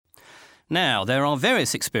Now, there are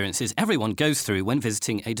various experiences everyone goes through when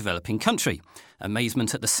visiting a developing country.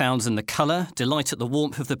 Amazement at the sounds and the colour, delight at the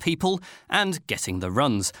warmth of the people, and getting the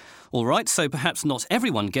runs. All right, so perhaps not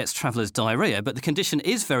everyone gets traveller's diarrhea, but the condition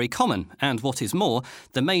is very common. And what is more,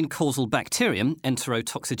 the main causal bacterium,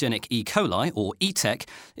 Enterotoxigenic E. coli, or ETEC,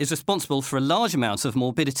 is responsible for a large amount of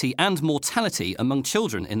morbidity and mortality among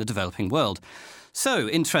children in the developing world. So,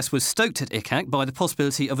 interest was stoked at ICAC by the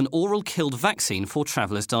possibility of an oral-killed vaccine for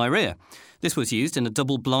traveller's diarrhea. This was used in a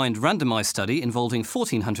double-blind randomised study involving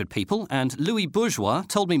 1,400 people, and Louis Bourgeois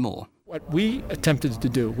told me more. What we attempted to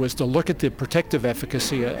do was to look at the protective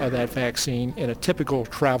efficacy of that vaccine in a typical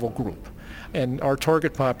travel group. And our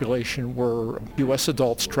target population were U.S.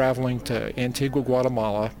 adults traveling to Antigua,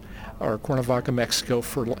 Guatemala, or Cuernavaca, Mexico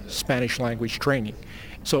for Spanish language training.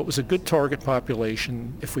 So it was a good target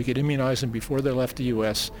population. If we could immunize them before they left the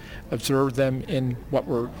U.S., observe them in what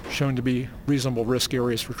were shown to be reasonable risk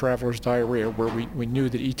areas for travelers' diarrhea, where we knew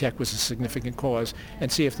that ETEC was a significant cause,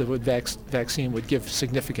 and see if the vaccine would give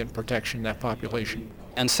significant protection in that population.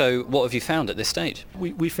 And so what have you found at this stage?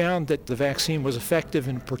 We found that the vaccine was effective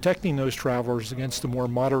in protecting those travelers against the more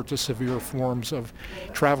moderate to severe forms of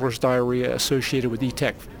travelers' diarrhea associated with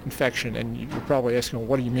ETEC infection. And you're probably asking, well,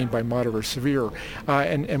 what do you mean by moderate or severe?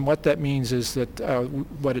 And what that means is that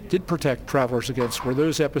what it did protect travelers against were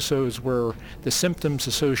those episodes where the symptoms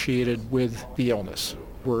associated with the illness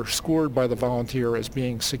were scored by the volunteer as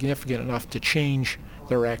being significant enough to change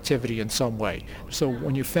their activity in some way. So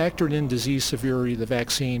when you factored in disease severity, the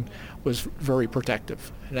vaccine was very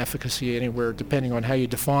protective, and efficacy anywhere, depending on how you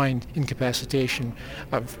define incapacitation,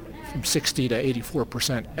 of from 60 to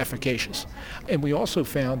 84% efficacious. And we also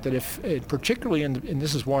found that if, particularly, and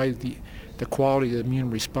this is why the quality of the immune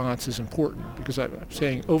response is important, because I'm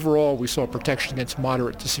saying overall we saw protection against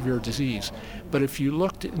moderate to severe disease. But if you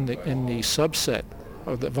looked in the subset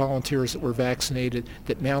of the volunteers that were vaccinated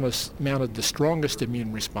that mounted the strongest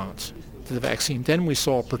immune response to the vaccine, then we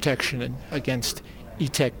saw protection against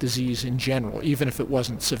ETEC disease in general, even if it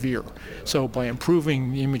wasn't severe. So by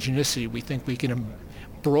improving the immunogenicity, we think we can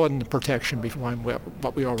broaden the protection behind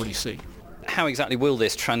what we already see. How exactly will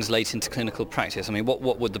this translate into clinical practice? I mean, what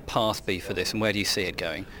would the path be for this, and where do you see it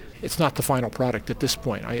going? It's not the final product at this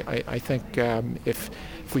point. I think if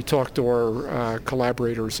we talk to our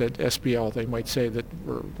collaborators at SBL, they might say that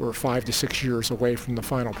we're 5 to 6 years away from the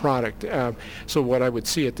final product. So what I would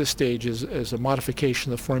see at this stage is a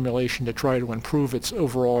modification of the formulation to try to improve its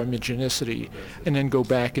overall immunogenicity, and then go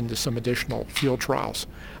back into some additional field trials.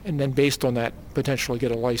 And then based on that, potentially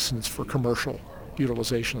get a license for commercial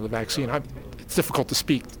utilization of the vaccine. It's difficult to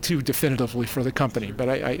speak too definitively for the company, but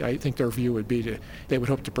I think their view would be they would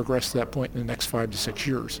hope to progress to that point in the next 5 to 6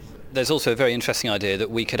 years. There's also a very interesting idea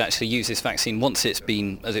that we could actually use this vaccine once it's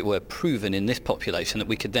been, as it were, proven in this population, that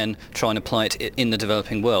we could then try and apply it in the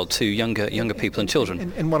developing world to younger people and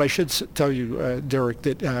children. And what I should tell you, Derek,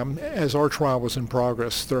 that as our trial was in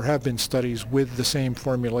progress, there have been studies with the same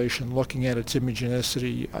formulation looking at its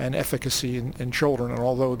immunogenicity and efficacy in children. And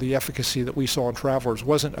although the efficacy that we saw in travelers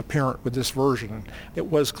wasn't apparent with this version, it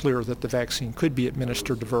was clear that the vaccine could be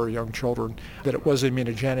administered to very young children, that it was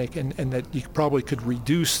immunogenic, and that you probably could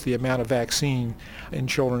reduce the amount of vaccine in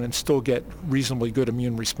children and still get reasonably good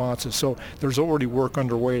immune responses. So there's already work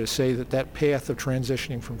underway to say that path of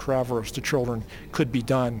transitioning from travelers to children could be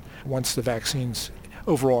done once the vaccine's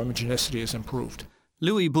overall immunogenicity is improved.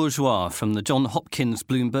 Louis Bourgeois from the Johns Hopkins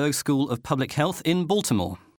Bloomberg School of Public Health in Baltimore.